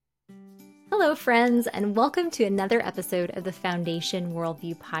Hello, friends, and welcome to another episode of the Foundation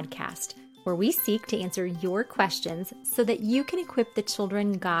Worldview podcast, where we seek to answer your questions so that you can equip the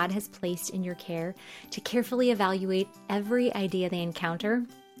children God has placed in your care to carefully evaluate every idea they encounter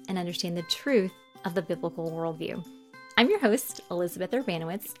and understand the truth of the biblical worldview. I'm your host, Elizabeth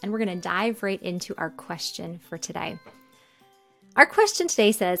Urbanowicz, and we're going to dive right into our question for today. Our question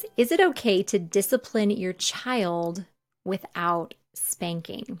today says, is it okay to discipline your child without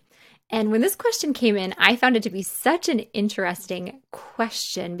spanking? And when this question came in, I found it to be such an interesting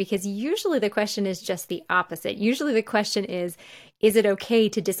question because usually the question is just the opposite. Usually the question is it okay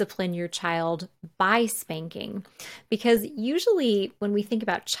to discipline your child by spanking? Because usually when we think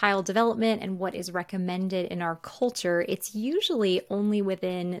about child development and what is recommended in our culture, it's usually only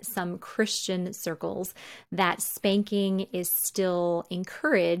within some Christian circles that spanking is still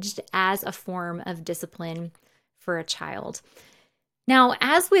encouraged as a form of discipline for a child. Now,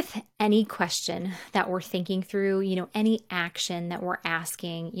 as with any question that we're thinking through, any action that we're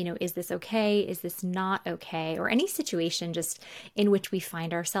asking, is this okay? Is this not okay? Or any situation just in which we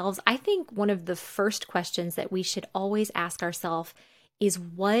find ourselves, I think one of the first questions that we should always ask ourselves is,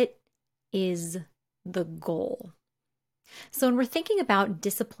 what is the goal? So when we're thinking about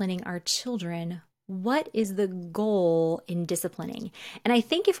disciplining our children, what is the goal in disciplining? And I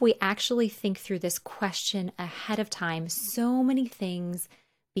think if we actually think through this question ahead of time, so many things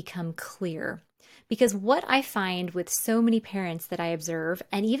become clear. Because what I find with so many parents that I observe,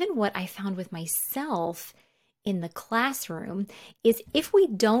 and even what I found with myself in the classroom, is if we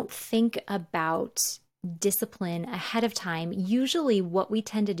don't think about discipline ahead of time, usually what we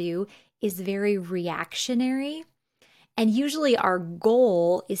tend to do is very reactionary. And usually our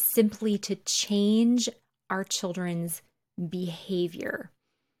goal is simply to change our children's behavior.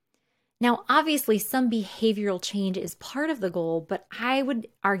 Now, obviously, some behavioral change is part of the goal, but I would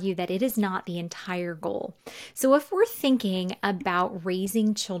argue that it is not the entire goal. So if we're thinking about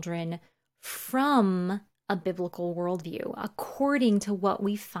raising children from a biblical worldview, according to what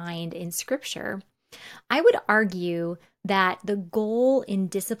we find in Scripture, I would argue that the goal in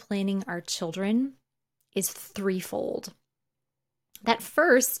disciplining our children is threefold. That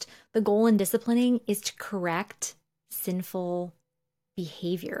first, the goal in disciplining is to correct sinful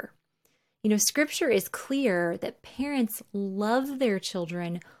behavior. Scripture is clear that parents love their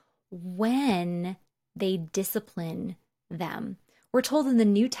children when they discipline them. We're told in the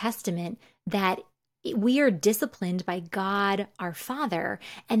New Testament that we are disciplined by God our Father,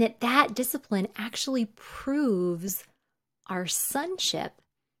 and that discipline actually proves our sonship.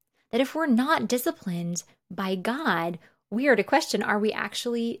 That if we're not disciplined by God, we are to question, are we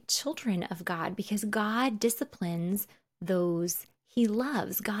actually children of God? Because God disciplines those he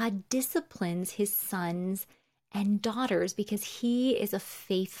loves. God disciplines his sons and daughters because he is a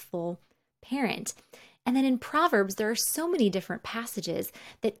faithful parent. And then in Proverbs, there are so many different passages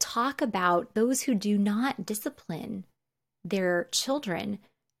that talk about those who do not discipline their children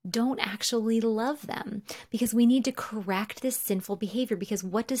don't actually love them, because we need to correct this sinful behavior. Because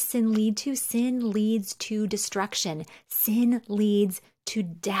what does sin lead to? Sin leads to destruction. Sin leads to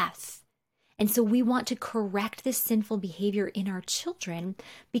death. And so we want to correct this sinful behavior in our children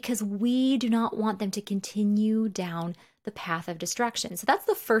because we do not want them to continue down the path of destruction. So that's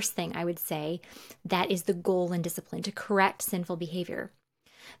the first thing I would say that is the goal in discipline, to correct sinful behavior.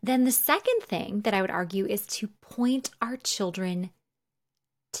 Then the second thing that I would argue is to point our children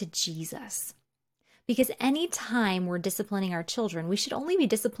to Jesus. Because anytime we're disciplining our children, we should only be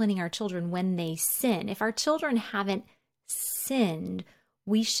disciplining our children when they sin. If our children haven't sinned,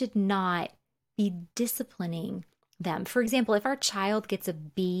 we should not be disciplining them. For example, if our child gets a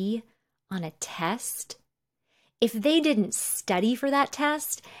B on a test, if they didn't study for that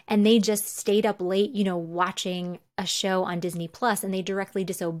test and they just stayed up late, watching a show on Disney Plus, and they directly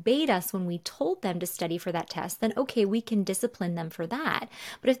disobeyed us when we told them to study for that test, then okay, we can discipline them for that.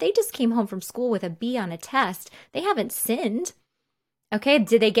 But if they just came home from school with a B on a test, they haven't sinned. Okay,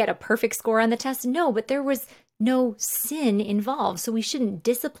 did they get a perfect score on the test? No, but there was no sin involved. So we shouldn't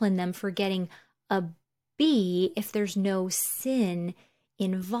discipline them for getting a B if there's no sin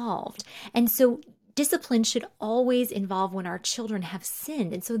involved. And so discipline should always involve when our children have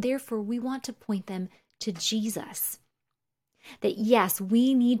sinned. And so therefore, we want to point them to Jesus. That yes,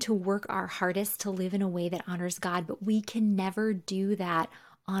 we need to work our hardest to live in a way that honors God, but we can never do that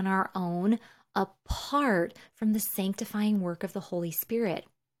on our own apart from the sanctifying work of the Holy Spirit.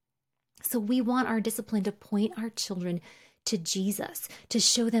 So we want our discipline to point our children to Jesus, to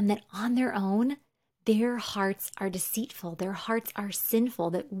show them that on their own, their hearts are deceitful. Their hearts are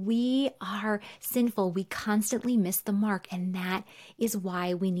sinful, that we are sinful. We constantly miss the mark, and that is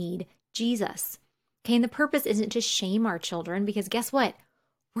why we need Jesus. Okay, and the purpose isn't to shame our children, because guess what?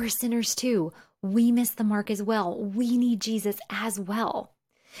 We're sinners too. We miss the mark as well. We need Jesus as well.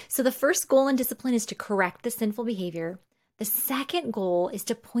 So the first goal in discipline is to correct the sinful behavior. The second goal is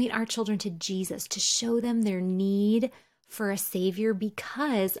to point our children to Jesus, to show them their need for a Savior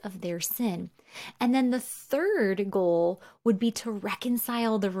because of their sin. And then the third goal would be to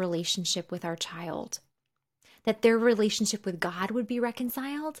reconcile the relationship with our child, that their relationship with God would be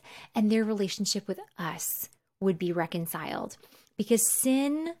reconciled and their relationship with us would be reconciled, because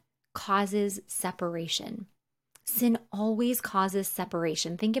sin causes separation. Sin always causes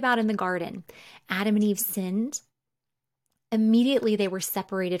separation. Think about in the garden. Adam and Eve sinned. Immediately they were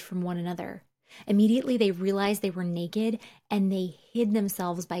separated from one another. Immediately they realized they were naked and they hid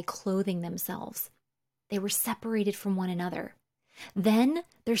themselves by clothing themselves. They were separated from one another. Then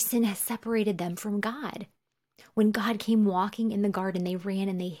their sin has separated them from God. When God came walking in the garden, they ran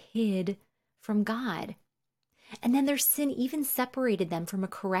and they hid from God. And then their sin even separated them from a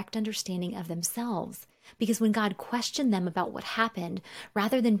correct understanding of themselves. Because when God questioned them about what happened,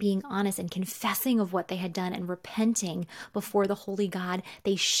 rather than being honest and confessing of what they had done and repenting before the holy God,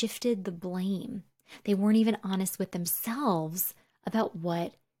 they shifted the blame. They weren't even honest with themselves about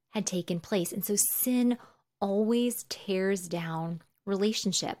what had taken place. And so sin always tears down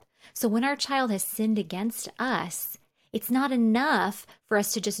relationship. So when our child has sinned against us, it's not enough for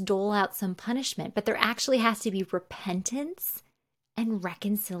us to just dole out some punishment, but there actually has to be repentance and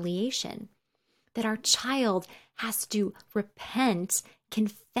reconciliation. That our child has to repent,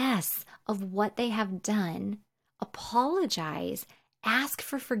 confess of what they have done, apologize, ask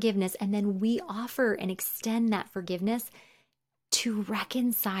for forgiveness, and then we offer and extend that forgiveness to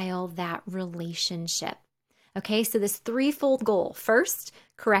reconcile that relationship. Okay, so this threefold goal. First,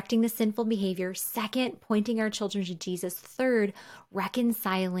 correcting the sinful behavior. Second, pointing our children to Jesus. Third,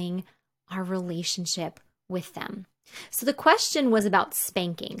 reconciling our relationship with them. So the question was about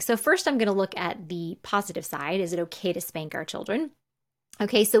spanking. So first I'm going to look at the positive side. Is it okay to spank our children?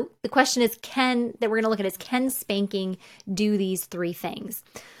 Okay, so the question is that we're going to look at is, can spanking do these three things?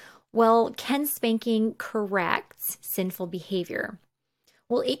 Well, can spanking correct sinful behavior?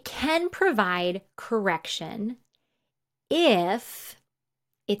 Well, it can provide correction if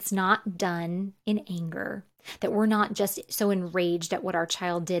it's not done in anger, that we're not just so enraged at what our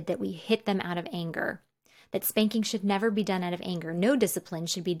child did that we hit them out of anger. That spanking should never be done out of anger. No discipline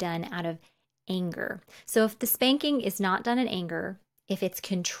should be done out of anger. So if the spanking is not done in anger, if it's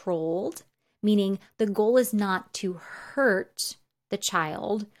controlled, meaning the goal is not to hurt the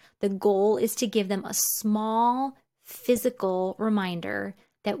child, the goal is to give them a small physical reminder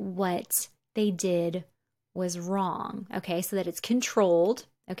that what they did was wrong. Okay, so that it's controlled.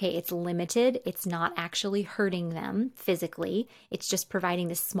 Okay, it's limited. It's not actually hurting them physically. It's just providing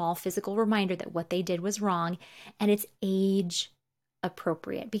this small physical reminder that what they did was wrong, and it's age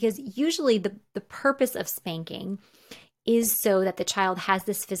appropriate. Because usually the purpose of spanking is so that the child has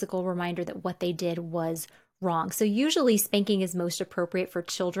this physical reminder that what they did was wrong. So usually spanking is most appropriate for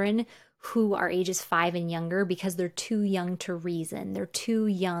children who are ages 5 and younger, because they're too young to reason. They're too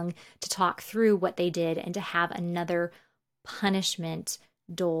young to talk through what they did and to have another punishment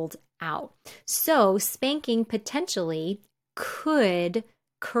doled out. So spanking potentially could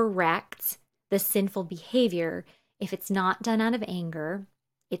correct the sinful behavior if it's not done out of anger,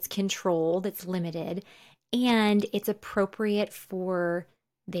 it's controlled, it's limited, and it's appropriate for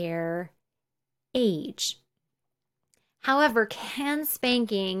their age. However, can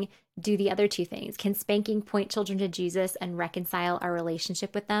spanking do the other two things? Can spanking point children to Jesus and reconcile our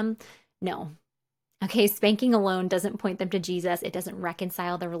relationship with them? No. Okay, spanking alone doesn't point them to Jesus. It doesn't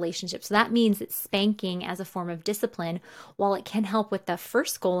reconcile the relationship. So that means that spanking as a form of discipline, while it can help with the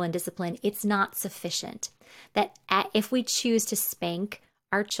first goal in discipline, it's not sufficient. That if we choose to spank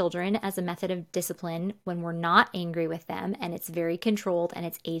our children as a method of discipline when we're not angry with them and it's very controlled and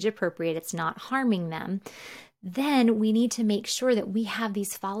it's age appropriate, it's not harming them, then we need to make sure that we have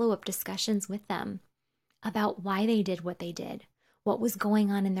these follow-up discussions with them about why they did what they did, what was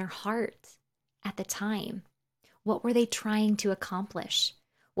going on in their heart at the time, what were they trying to accomplish,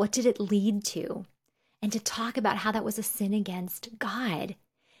 what did it lead to, and to talk about how that was a sin against God,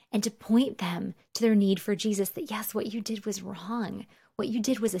 and to point them to their need for Jesus, that yes, what you did was wrong. What you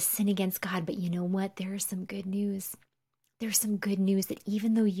did was a sin against God, but you know what? There is some good news. There's some good news that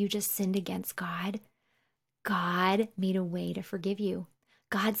even though you just sinned against God, God made a way to forgive you.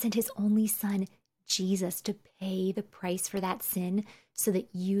 God sent his only son, Jesus, to pay the price for that sin so that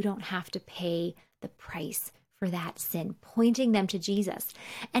you don't have to pay the price for that sin, pointing them to Jesus,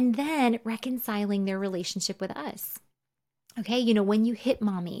 and then reconciling their relationship with us. Okay, when you hit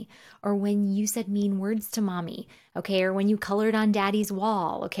mommy, or when you said mean words to mommy, okay, or when you colored on daddy's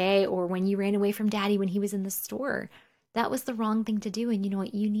wall, okay, or when you ran away from daddy when he was in the store, that was the wrong thing to do. And you know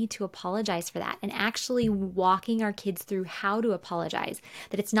what? You need to apologize for that. And actually walking our kids through how to apologize,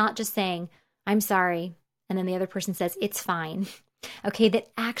 that it's not just saying, I'm sorry, and then the other person says, it's fine. Okay, that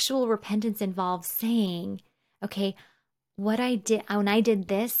actual repentance involves saying, okay, what I did, when I did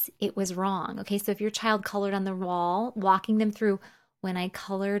this, it was wrong. Okay, so if your child colored on the wall, walking them through, when I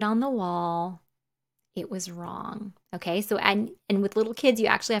colored on the wall, it was wrong. Okay, so and with little kids, you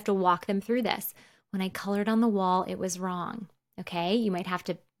actually have to walk them through this. When I colored on the wall, it was wrong. Okay, you might have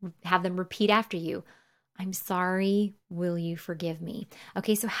to have them repeat after you. I'm sorry, will you forgive me?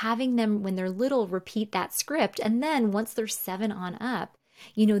 Okay, so having them when they're little repeat that script, and then once they're 7 on up,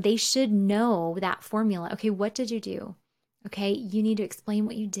 they should know that formula. Okay, what did you do? Okay, you need to explain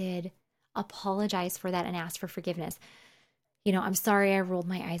what you did, apologize for that, and ask for forgiveness. I'm sorry I rolled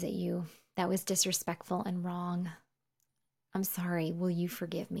my eyes at you. That was disrespectful and wrong. I'm sorry, will you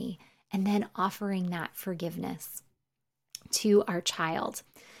forgive me? And then offering that forgiveness to our child.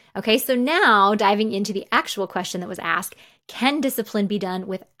 Okay, so now diving into the actual question that was asked, can discipline be done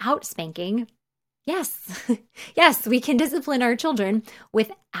without spanking? Yes, yes, we can discipline our children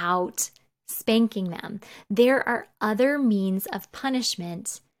without spanking them. There are other means of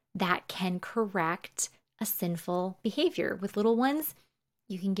punishment that can correct a sinful behavior. With little ones,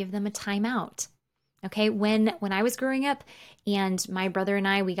 you can give them a timeout. Okay, when I was growing up, and my brother and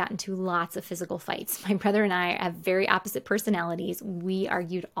I, we got into lots of physical fights. My brother and I have very opposite personalities. We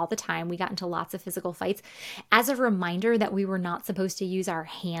argued all the time. We got into lots of physical fights. As a reminder that we were not supposed to use our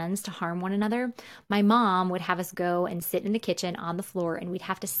hands to harm one another, my mom would have us go and sit in the kitchen on the floor, and we'd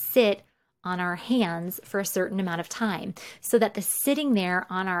have to sit on our hands for a certain amount of time, so that the sitting there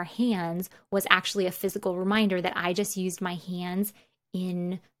on our hands was actually a physical reminder that I just used my hands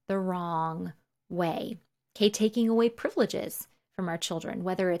in the wrong way. Okay, taking away privileges from our children,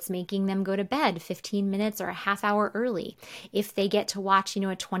 whether it's making them go to bed 15 minutes or a half hour early. If they get to watch, a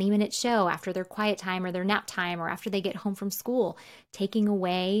 20-minute show after their quiet time or their nap time, or after they get home from school, taking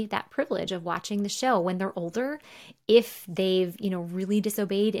away that privilege of watching the show. When they're older, if they've, really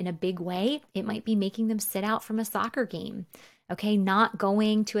disobeyed in a big way, it might be making them sit out from a soccer game. Okay, not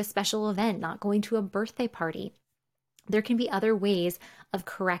going to a special event, not going to a birthday party. There can be other ways of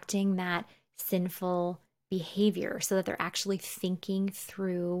correcting that sinful behavior so that they're actually thinking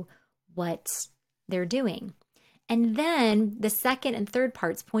through what they're doing. And then the second and third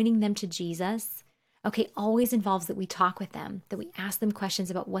parts, pointing them to Jesus, okay, always involves that we talk with them, that we ask them questions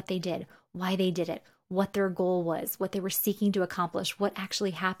about what they did, why they did it, what their goal was, what they were seeking to accomplish, what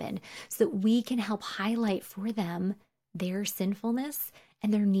actually happened, so that we can help highlight for them their sinfulness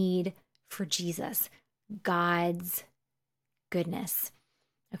and their need for Jesus, God's goodness.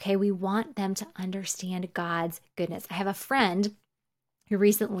 Okay, we want them to understand God's goodness. I have a friend who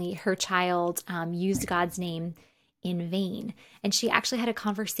recently, her child used God's name in vain. And she actually had a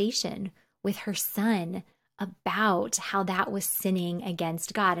conversation with her son about how that was sinning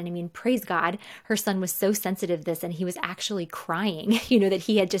against God. And I mean, praise God, her son was so sensitive to this, and he was actually crying, that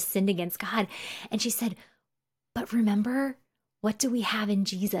he had just sinned against God. And she said, but remember, what do we have in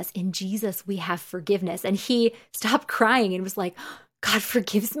Jesus? In Jesus, we have forgiveness. And he stopped crying and was like, God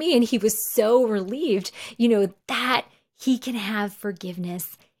forgives me. And he was so relieved, that he can have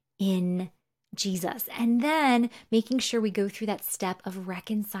forgiveness in Jesus. And then making sure we go through that step of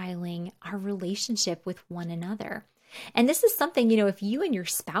reconciling our relationship with one another. And this is something, if you and your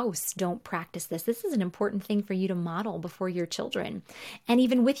spouse don't practice this is an important thing for you to model before your children. And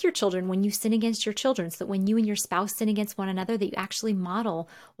even with your children, when you sin against your children, so that when you and your spouse sin against one another, that you actually model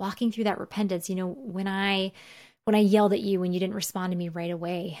walking through that repentance. When I yelled at you and you didn't respond to me right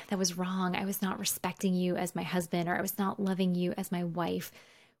away, that was wrong. I was not respecting you as my husband, or I was not loving you as my wife.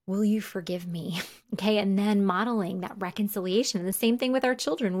 Will you forgive me? Okay. And then modeling that reconciliation. And the same thing with our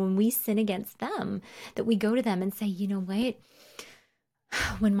children. When we sin against them, that we go to them and say, you know what?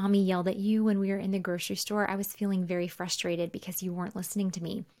 When mommy yelled at you when we were in the grocery store, I was feeling very frustrated because you weren't listening to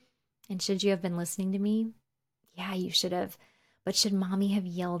me. And should you have been listening to me? Yeah, you should have. But should mommy have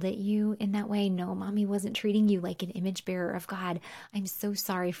yelled at you in that way? No, mommy wasn't treating you like an image bearer of God. I'm so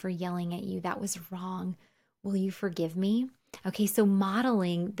sorry for yelling at you. That was wrong. Will you forgive me? Okay, so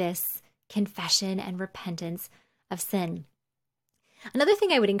modeling this confession and repentance of sin. Another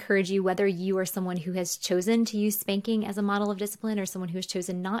thing I would encourage you, whether you are someone who has chosen to use spanking as a model of discipline, or someone who has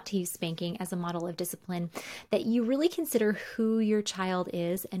chosen not to use spanking as a model of discipline, that you really consider who your child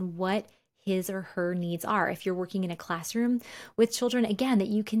is and what his or her needs are. If you're working in a classroom with children, again, that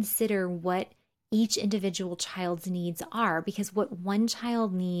you consider what each individual child's needs are, because what one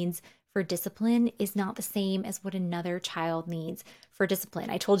child needs for discipline is not the same as what another child needs for discipline.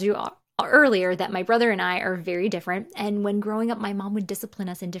 I told you earlier that my brother and I are very different. And when growing up, my mom would discipline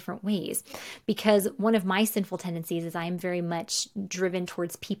us in different ways, because one of my sinful tendencies is I am very much driven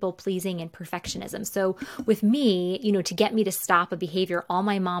towards people pleasing and perfectionism. So with me, to get me to stop a behavior, all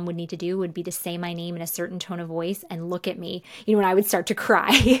my mom would need to do would be to say my name in a certain tone of voice and look at me, and I would start to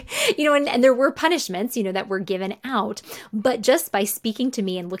cry, and there were punishments, that were given out. But just by speaking to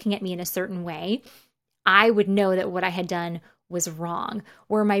me and looking at me in a certain way, I would know that what I had done was wrong.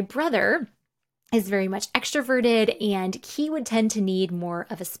 Where my brother is very much extroverted, and he would tend to need more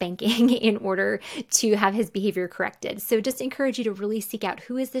of a spanking in order to have his behavior corrected. So just encourage you to really seek out,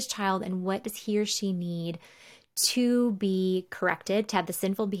 who is this child and what does he or she need to be corrected, to have the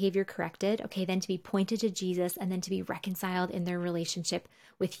sinful behavior corrected, okay, then to be pointed to Jesus, and then to be reconciled in their relationship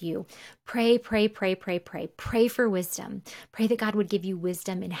with you. Pray, pray, pray, pray, pray. Pray for wisdom. Pray that God would give you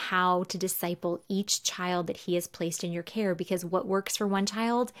wisdom in how to disciple each child that he has placed in your care, because what works for one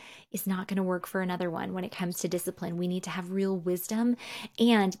child is not going to work for another one when it comes to discipline. We need to have real wisdom,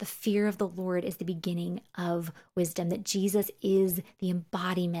 and the fear of the Lord is the beginning of wisdom, that Jesus is the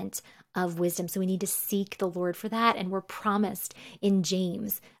embodiment of wisdom. So we need to seek the Lord for that. And we're promised in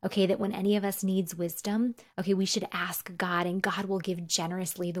James, okay, that when any of us needs wisdom, okay, we should ask God, and God will give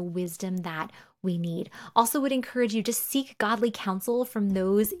generously the wisdom that we need. Also would encourage you to seek godly counsel from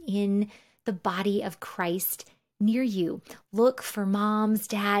those in the body of Christ near you. Look for moms,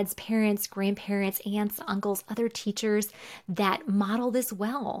 dads, parents, grandparents, aunts, uncles, other teachers that model this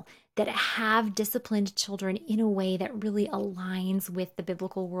well, that have disciplined children in a way that really aligns with the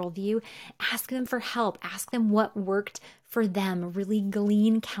biblical worldview. Ask them for help. Ask them what worked for them. Really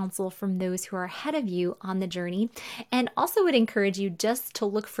glean counsel from those who are ahead of you on the journey. And also would encourage you just to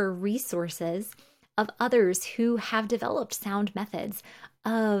look for resources of others who have developed sound methods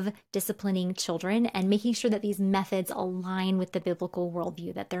of disciplining children, and making sure that these methods align with the biblical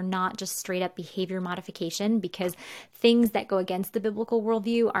worldview, that they're not just straight up behavior modification, because things that go against the biblical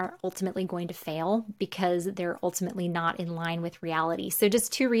worldview are ultimately going to fail because they're ultimately not in line with reality. So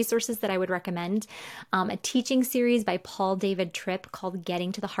just two resources that I would recommend. A teaching series by Paul David Tripp called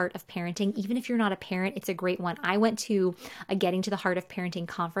Getting to the Heart of Parenting. Even if you're not a parent, it's a great one. I went to a Getting to the Heart of Parenting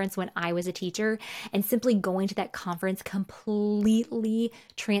conference when I was a teacher, and simply going to that conference completely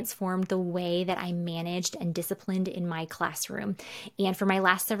transformed the way that I managed and disciplined in my classroom. And for my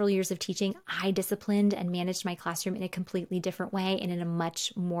last several years of teaching, I disciplined and managed my classroom in a completely different way and in a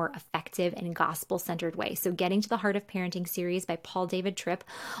much more effective and gospel-centered way. So Getting to the Heart of Parenting series by Paul David Tripp.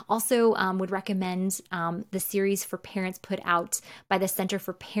 Also would recommend the series for parents put out by the Center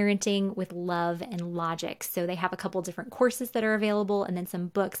for Parenting with Love and Logic. So they have a couple different courses that are available, and then some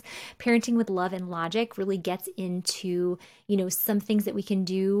books. Parenting with Love and Logic really gets into, some things that we can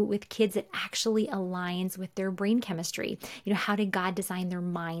do with kids that actually aligns with their brain chemistry. How did God design their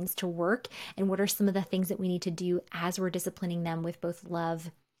minds to work? And what are some of the things that we need to do as we're disciplining them with both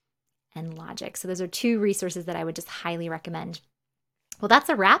love and logic? So those are two resources that I would just highly recommend. Well, that's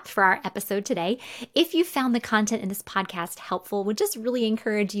a wrap for our episode today. If you found the content in this podcast helpful, would just really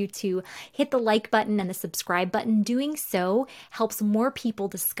encourage you to hit the like button and the subscribe button. Doing so helps more people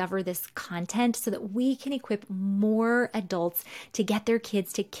discover this content so that we can equip more adults to get their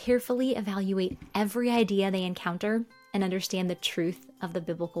kids to carefully evaluate every idea they encounter and understand the truth of the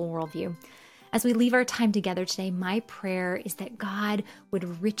biblical worldview. As we leave our time together today, my prayer is that God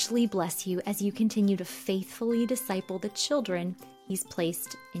would richly bless you as you continue to faithfully disciple the children He's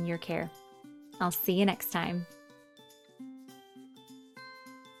placed in your care. I'll see you next time.